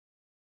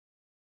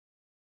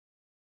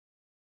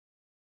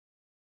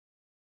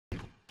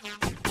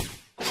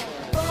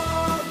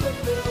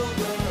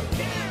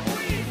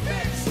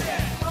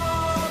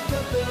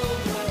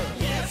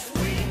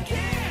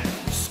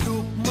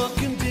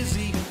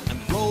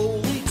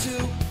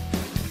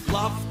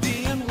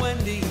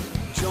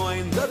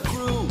join the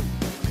crew.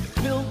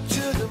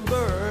 Pilchard and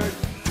Bird,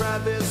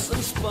 Travis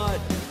and Spud,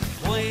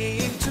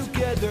 playing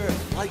together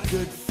like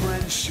good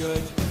friends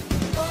should.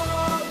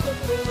 Bob the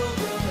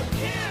Builder,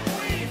 can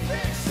we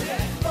fix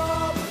it?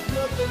 Bob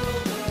the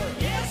Builder,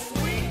 yes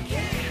we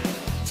can.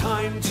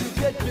 Time to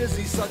get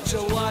busy, such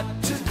a lot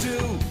to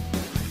do.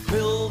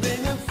 Building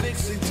and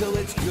fixing till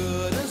it's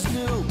good as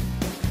new.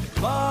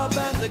 Bob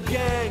and the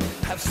gang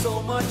have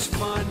so much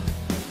fun.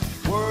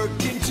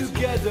 Working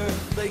together,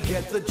 they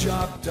get the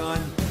job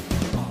done.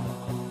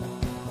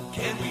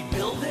 Can we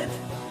build it?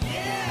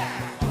 Yeah!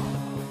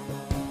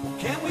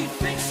 Can we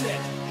fix it?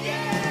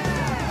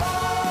 Yeah!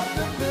 Bob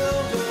the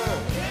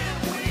Builder!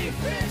 Can we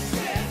fix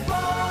it?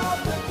 Bob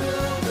the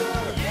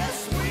Builder!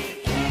 Yes,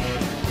 we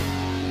can!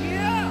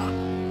 Yeah!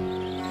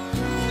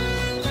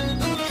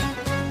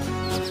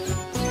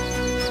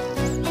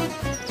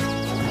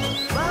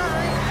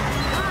 Bye!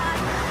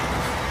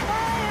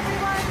 Bye,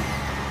 everyone!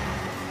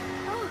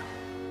 Oh,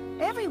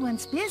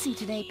 everyone's busy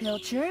today,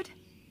 Pilchard.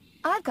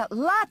 I've got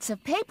lots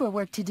of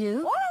paperwork to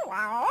do.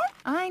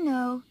 I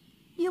know.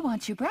 You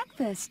want your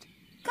breakfast.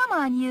 Come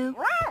on, you.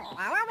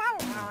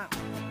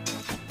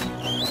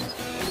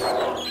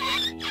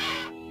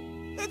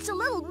 It's a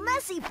little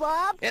messy,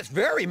 Bob. It's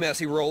very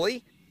messy,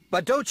 Rolly.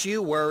 But don't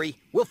you worry.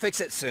 We'll fix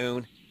it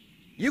soon.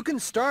 You can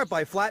start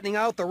by flattening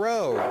out the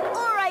road.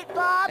 All right,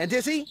 Bob. And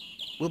Dizzy,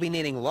 we'll be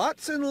needing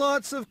lots and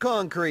lots of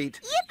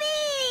concrete. Yippee!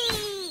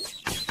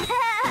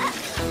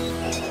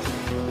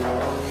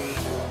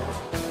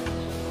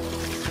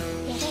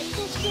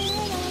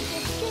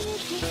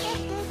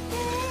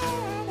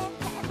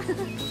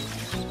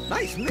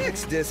 Nice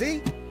mix,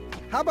 Dizzy.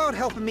 How about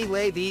helping me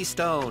lay these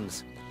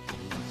stones?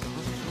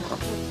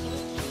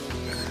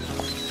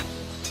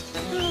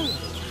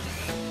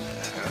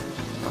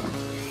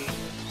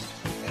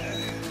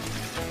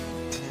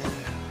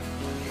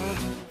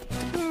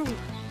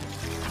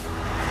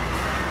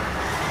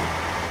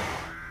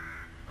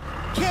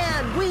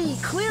 Can we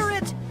clear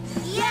it?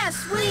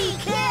 Yes, we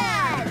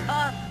can!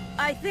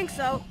 I think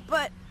so,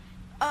 but,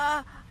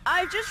 I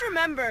just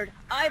remembered.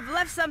 I've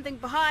left something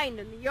behind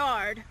in the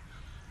yard.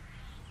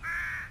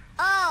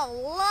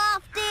 Oh,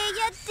 Lofty,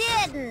 you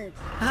didn't!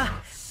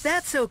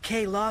 That's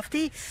okay,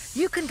 Lofty.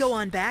 You can go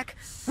on back.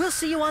 We'll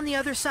see you on the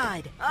other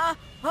side.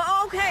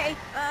 Okay.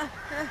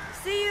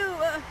 See you,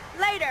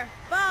 later.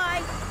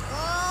 Bye.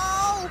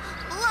 Oh,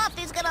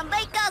 Lofty's gonna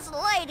make us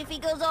late if he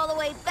goes all the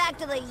way back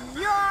to the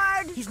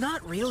yard. He's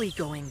not really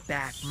going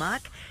back,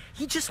 Muck.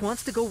 He just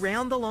wants to go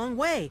round the long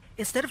way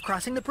instead of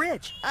crossing the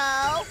bridge.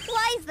 Oh,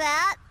 why's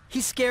that?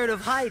 He's scared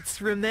of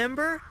heights,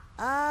 remember?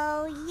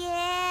 Oh,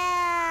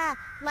 yeah.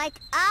 Like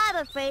I'm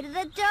afraid of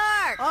the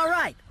dark. All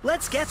right,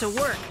 let's get to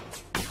work.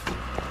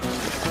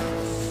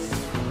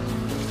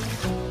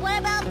 What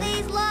about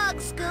these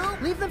logs,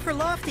 Scoop? Leave them for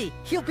Lofty.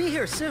 He'll be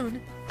here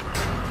soon.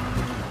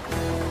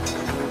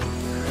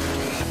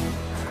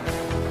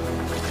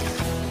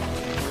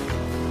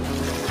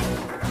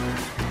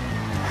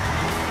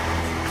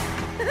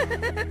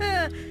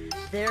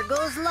 There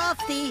goes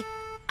Lofty.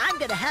 I'm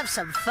gonna have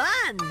some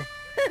fun.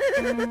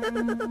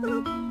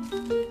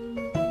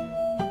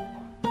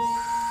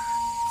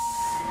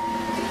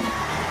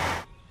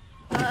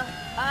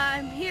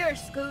 I'm here,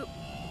 Scoop.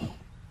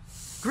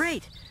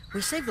 Great.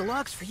 We saved the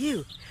logs for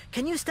you.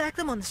 Can you stack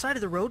them on the side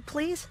of the road,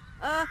 please?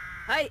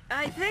 I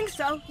think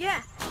so,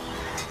 yeah.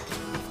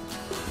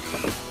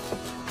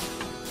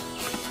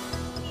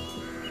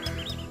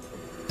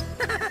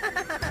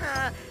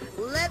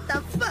 Let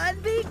the fun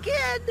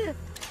begin!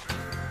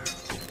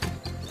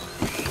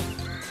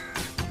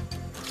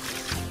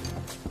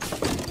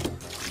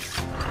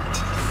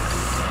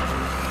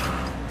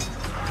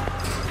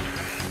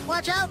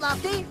 Watch out,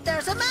 Lofty!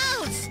 There's a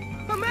mouse!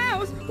 A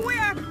mouse?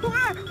 Where?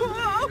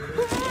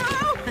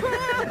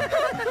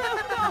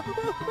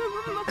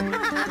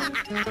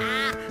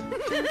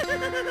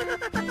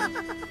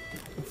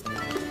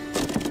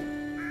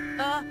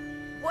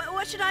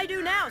 What should I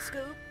do now,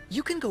 Scoop?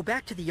 You can go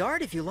back to the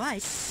yard if you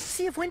like.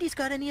 See if Wendy's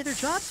got any other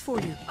jobs for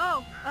you.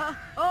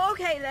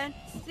 Okay then.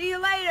 See you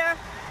later.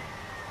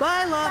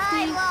 Bye,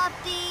 Lofty! Bye,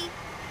 Lofty.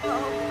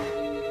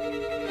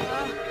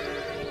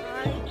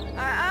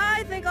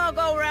 I think I'll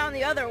go around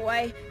the other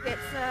way.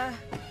 It's,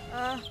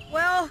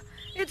 well,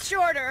 it's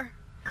shorter.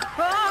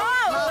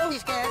 Oh!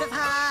 Lofty's scared of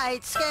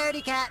heights.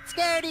 Scaredy cat,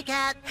 scaredy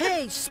cat.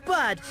 Hey,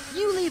 Spud,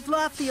 you leave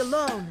Lofty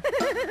alone.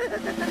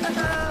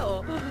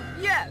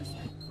 Yes,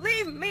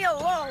 leave me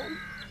alone.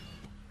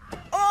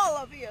 All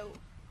of you.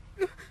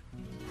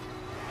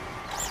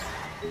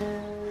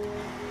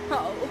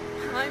 Oh,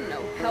 I'm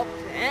no help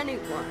to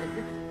anyone.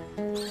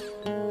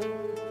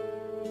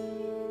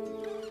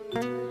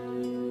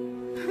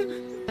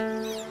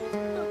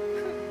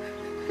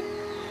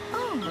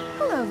 Oh,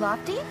 hello,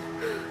 Lofty.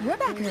 You're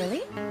back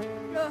early.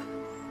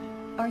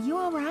 Are you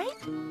all right?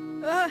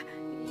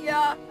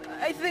 Yeah,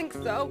 I think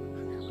so.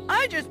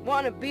 I just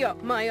want to be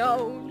on my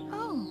own.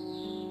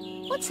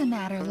 Oh, what's the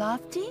matter,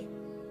 Lofty?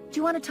 Do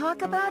you want to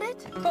talk about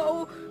it?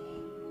 Oh,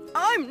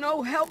 I'm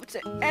no help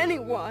to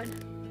anyone.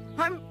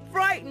 I'm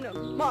frightened of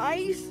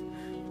mice.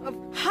 of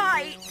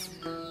heights.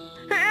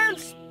 And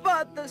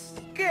Spud the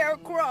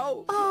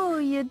Scarecrow. Oh,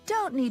 you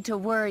don't need to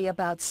worry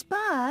about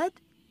Spud.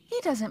 He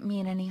doesn't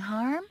mean any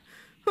harm.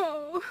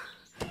 Oh.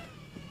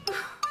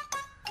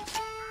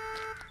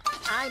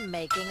 I'm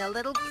making a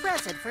little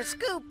present for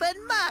Scoop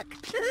and Muck.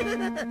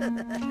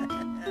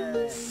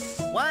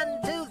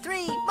 1, 2,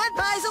 3, mud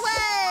pies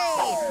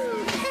away!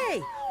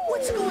 Hey,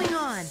 what's going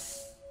on?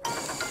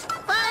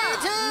 Fire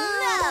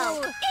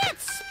No!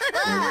 It's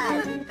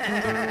Spud!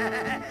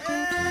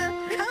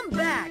 Come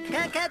back!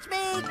 Can't catch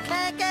me!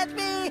 Can't catch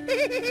me!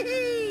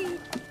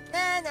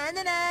 Na na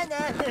na na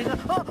na!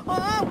 Oh,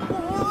 oh,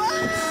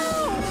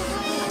 whoa!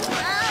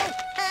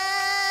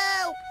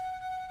 Help!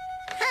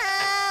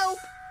 Help!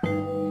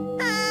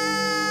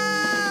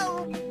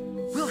 Help!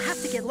 We'll have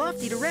to get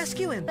Lofty to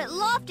rescue him. But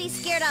Lofty's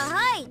scared of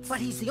heights. But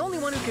he's the only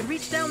one who can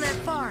reach down that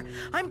far.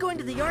 I'm going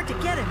to the yard to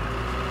get him.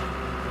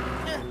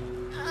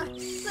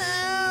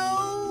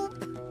 Help!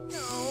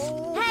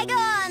 No. Hang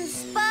on,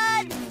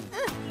 Spud!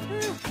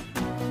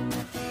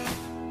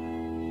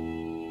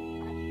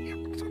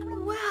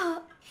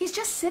 Well, he's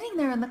just sitting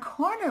there in the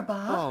corner,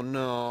 Bob. Oh,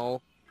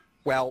 no.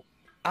 Well,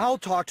 I'll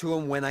talk to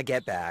him when I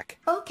get back.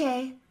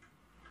 Okay.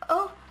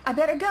 Oh, I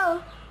better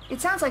go. It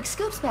sounds like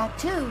Scoop's back,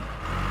 too.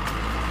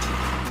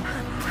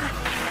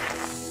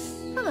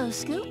 Hello,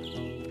 Scoop.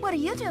 What are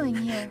you doing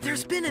here?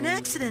 There's been an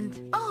accident.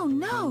 Oh,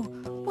 no.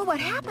 Well, what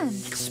happened?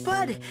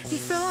 Spud, he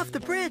fell off the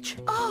bridge.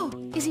 Oh,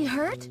 is he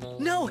hurt?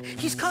 No,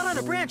 he's caught on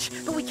a branch,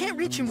 but we can't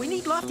reach him. We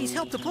need Lofty's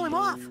help to pull him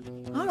off.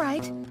 All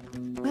right.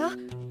 Well,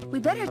 we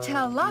better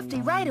tell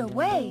Lofty right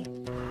away.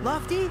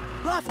 Lofty,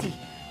 Lofty,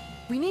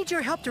 we need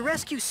your help to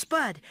rescue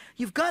Spud.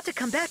 You've got to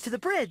come back to the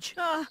bridge.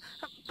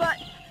 But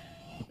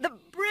the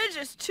bridge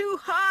is too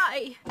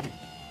high.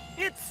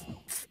 It's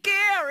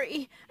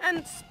scary,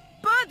 and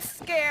Spud's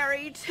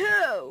scary,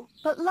 too.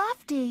 But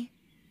Lofty,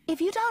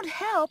 if you don't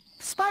help,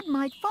 Spud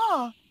might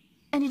fall.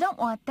 And you don't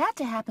want that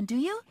to happen, do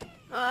you?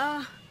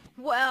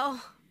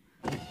 Well,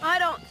 I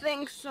don't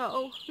think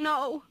so,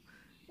 no.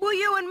 Will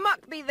you and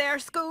Muck be there,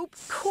 Scoop?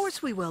 Of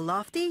course we will,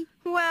 Lofty.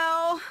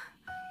 Well,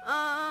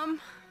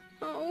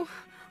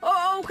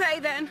 okay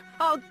then.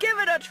 I'll give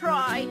it a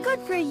try. Good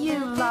for you,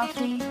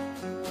 Lofty.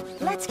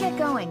 Let's get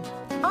going.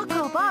 I'll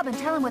call Bob and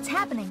tell him what's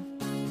happening.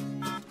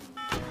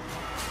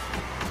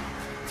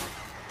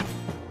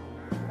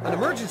 An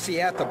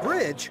emergency at the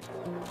bridge?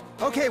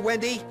 Okay,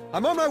 Wendy,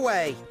 I'm on my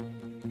way.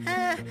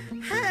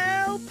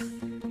 Help!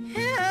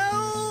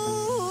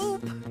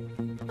 Help!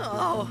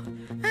 Oh,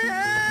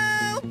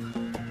 help!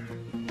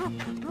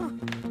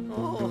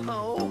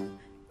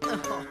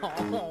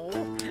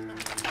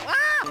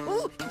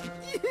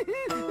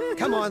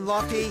 Come on,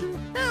 Lofty.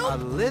 A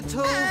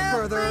little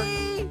further.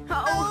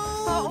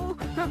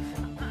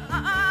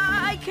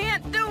 I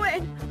can't do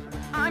it.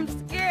 I'm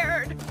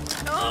scared.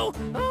 Help!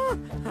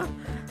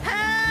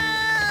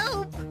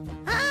 Help!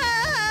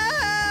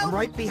 I'm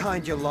right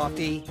behind you,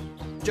 Lofty.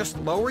 Just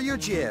lower your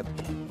jib.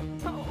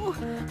 Oh,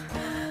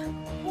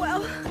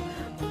 well,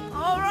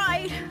 all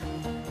right.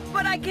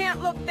 But I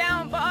can't look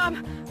down, Bob.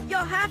 You'll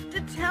have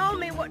to tell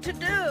me what to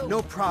do.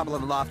 No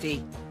problem,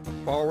 Lofty.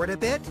 Forward a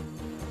bit.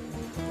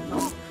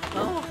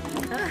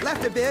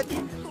 Left a bit.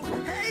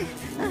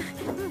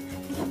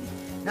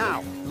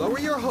 Now, lower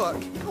your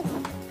hook.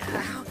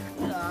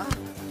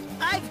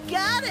 I've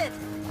got it!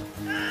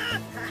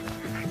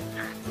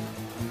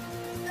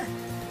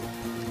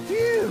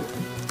 Phew!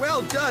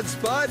 Well done,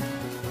 Spud.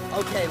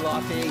 Okay,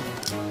 Lofty.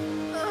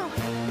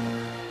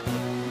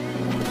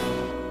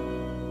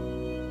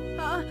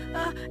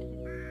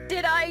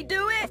 Did I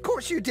do it? Of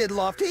course you did,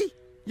 Lofty.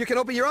 You can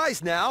open your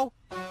eyes now.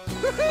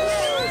 Well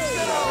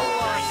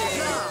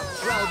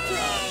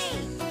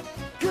done.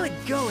 Good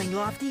going,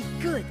 Lofty.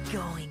 Good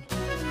going.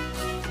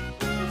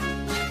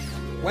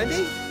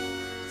 Wendy,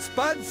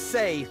 Spud's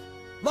safe.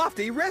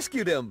 Lofty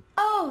rescued him.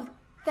 Oh,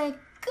 thank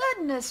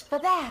goodness for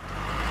that.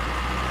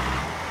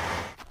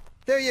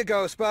 There you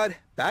go, Spud.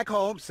 Back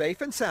home,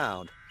 safe and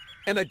sound.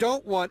 And I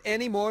don't want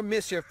any more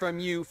mischief from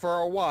you for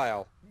a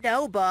while.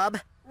 No, Bob.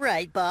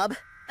 Right, Bob.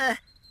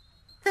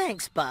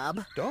 Thanks,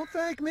 Bob. Don't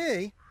thank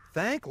me.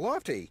 Thank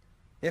Lofty.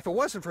 If it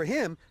wasn't for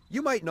him,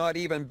 you might not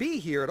even be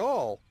here at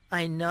all.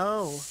 I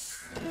know.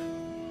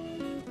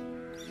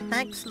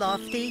 Thanks,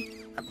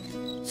 Lofty.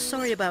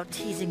 Sorry about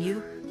teasing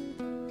you.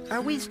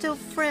 Are we still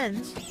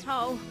friends?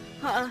 Oh,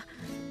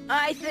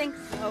 I think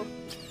so.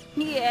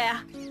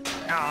 Yeah.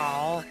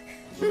 Oh.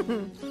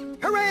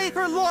 Hooray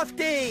for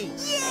Lofty!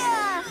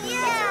 Yeah!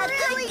 Yeah!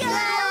 Good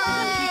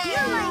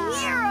You're my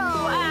hero!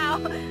 Wow,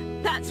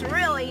 that's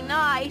really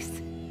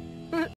nice.